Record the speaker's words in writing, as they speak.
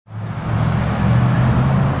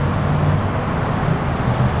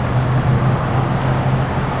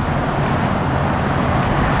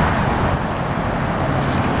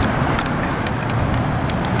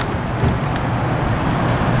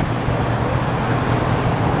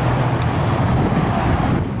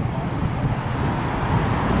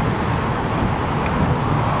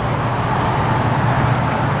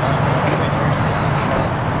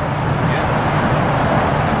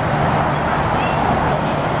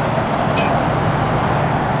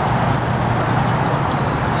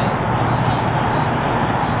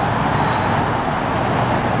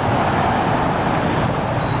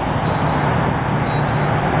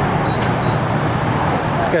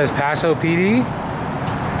Paso PD?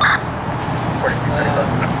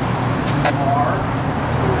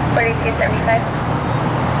 4275.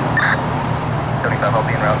 75, I'll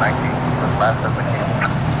be in route 19. As fast as we can.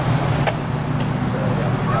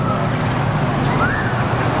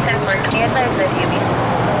 10-4, can you advise the UV?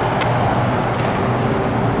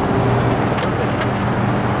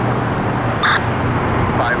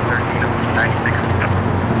 513 of 96.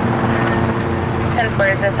 10-4,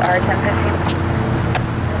 is this R1015?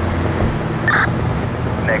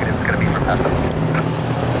 Negative, it's going to be for Paso.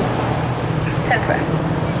 10-4.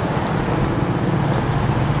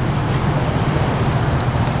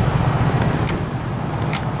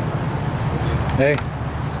 Hey.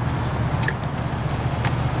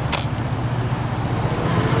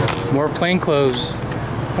 More plainclothes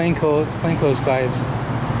guys.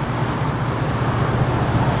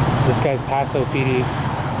 This guy's Paso PD.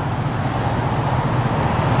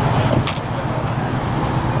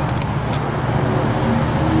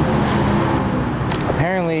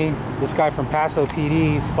 Apparently, this guy from Paso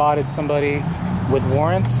PD spotted somebody with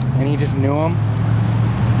warrants and he just knew him.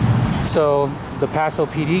 So the Paso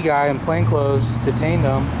PD guy in plainclothes detained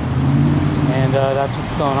him, and that's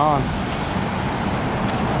what's going on.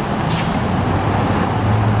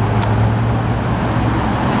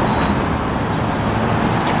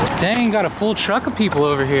 Dang, got a full truck of people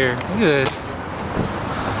over here. Look at this. Look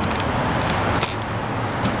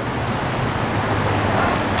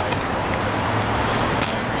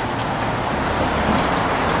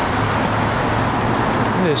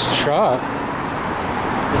at this truck.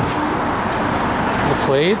 The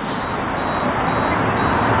plates.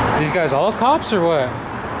 These guys all cops or what?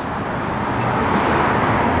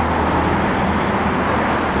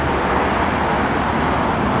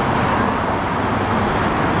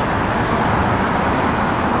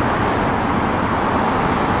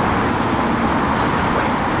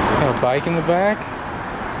 Got a bike in the back.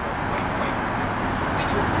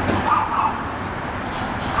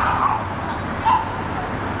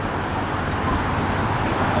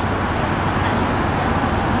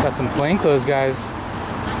 Got some plainclothes guys.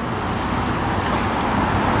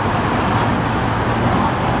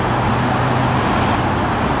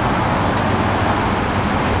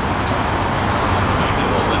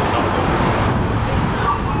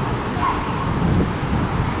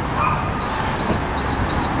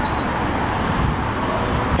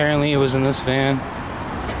 Apparently it was in this van.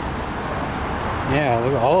 Yeah,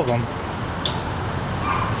 look at all of them.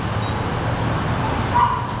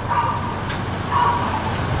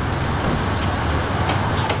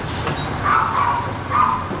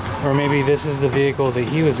 Or maybe this is the vehicle that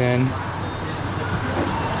he was in.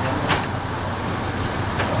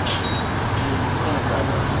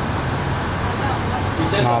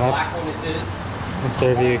 No, that's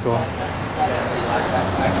their vehicle.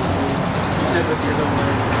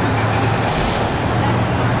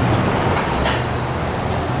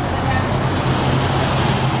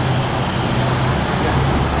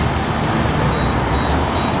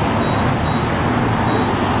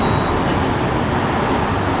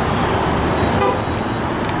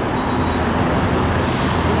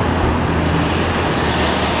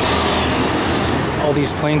 All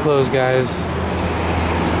these plainclothes guys.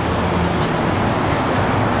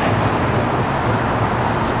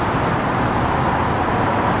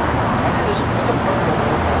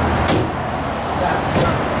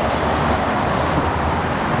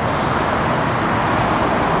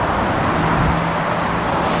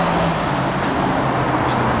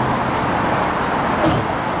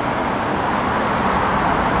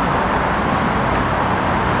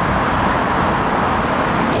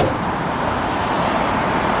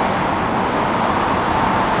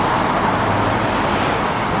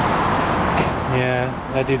 Yeah,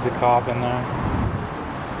 that dude's a cop in there.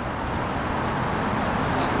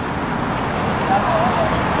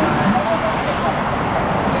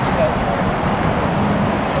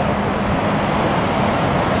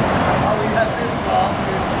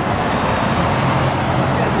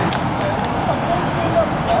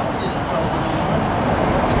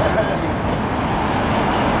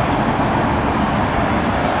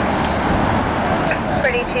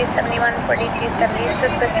 $42.71, $42.70,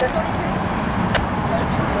 suspicious.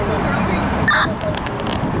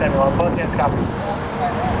 Well, both ends copy. It's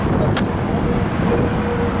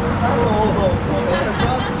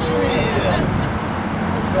across the street.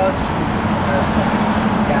 It's across the street.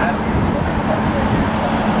 Got it.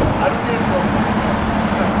 I don't think so.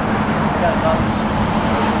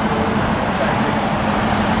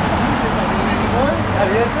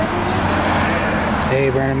 Hey,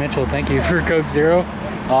 Brandon Mitchell, thank you for Coke Zero.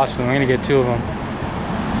 Awesome, we're gonna get 2 of them.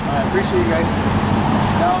 I appreciate you guys.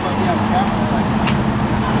 Now I'm looking at the camera like,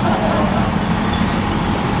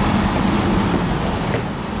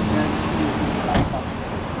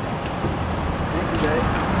 thank you guys.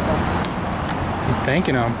 He's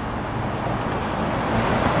thanking him.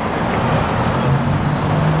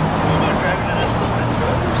 Am I driving to this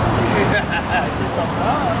truck or something? I just don't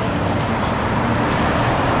know.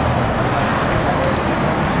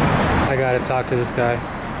 I gotta talk to this guy.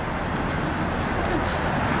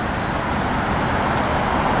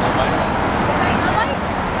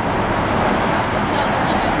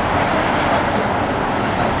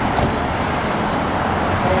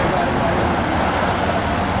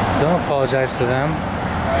 Don't apologize to them.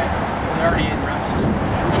 Alright, they're already in routes.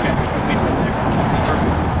 Okay, we'll meet right there.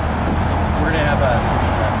 Perfect. We're gonna have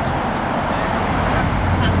somebody drive us.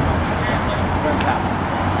 We're gonna pass.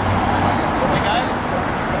 Hey guys,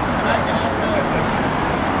 can I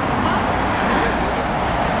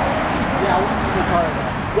yeah, we'll move your car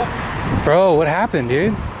now. Yep. Bro, what happened,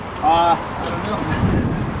 dude? I don't know.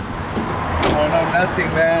 I don't know nothing,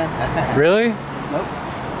 man. Really? Nope.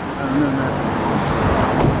 I don't know nothing.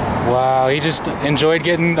 Wow, he just enjoyed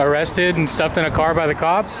getting arrested and stuffed in a car by the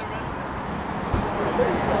cops? Yeah,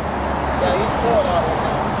 he's pulling out right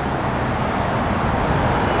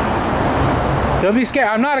now. Don't be scared.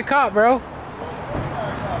 I'm not a cop, bro.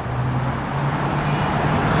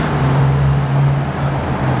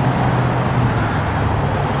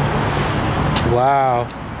 Wow.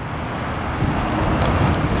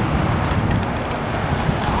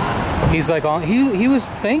 He's like on he was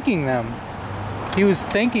thanking them. He was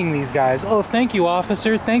thanking these guys. Oh, thank you,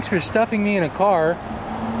 officer. Thanks for stuffing me in a car.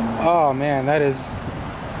 Oh man, that is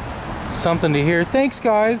something to hear. Thanks,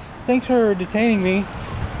 guys. Thanks for detaining me.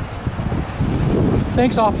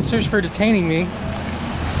 Thanks, officers, for detaining me.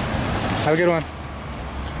 Have a good one.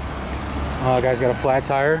 Oh, guy's got a flat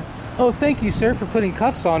tire. Oh, thank you, sir, for putting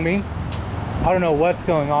cuffs on me. I don't know what's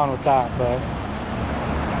going on with that, but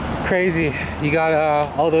crazy. You got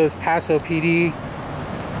all those Paso PD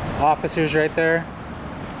officers right there.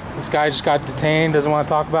 This guy just got detained, doesn't want to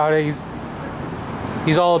talk about it.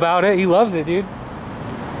 He's all about it. He loves it, dude.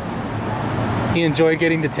 He enjoyed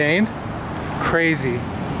getting detained. Crazy.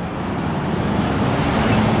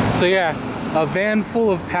 So yeah, a van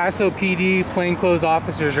full of Paso PD plainclothes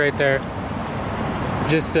officers right there.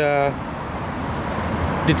 Just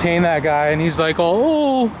detain that guy, and he's like,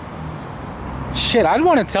 oh shit, I'd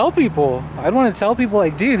want to tell people. I'd want to tell people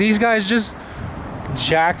like, dude, these guys just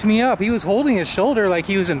jacked me up. He was holding his shoulder like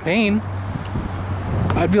he was in pain.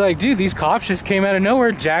 I'd be like, dude, these cops just came out of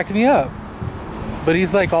nowhere, jacked me up. But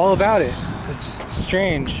he's like all about it. It's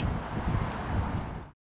strange.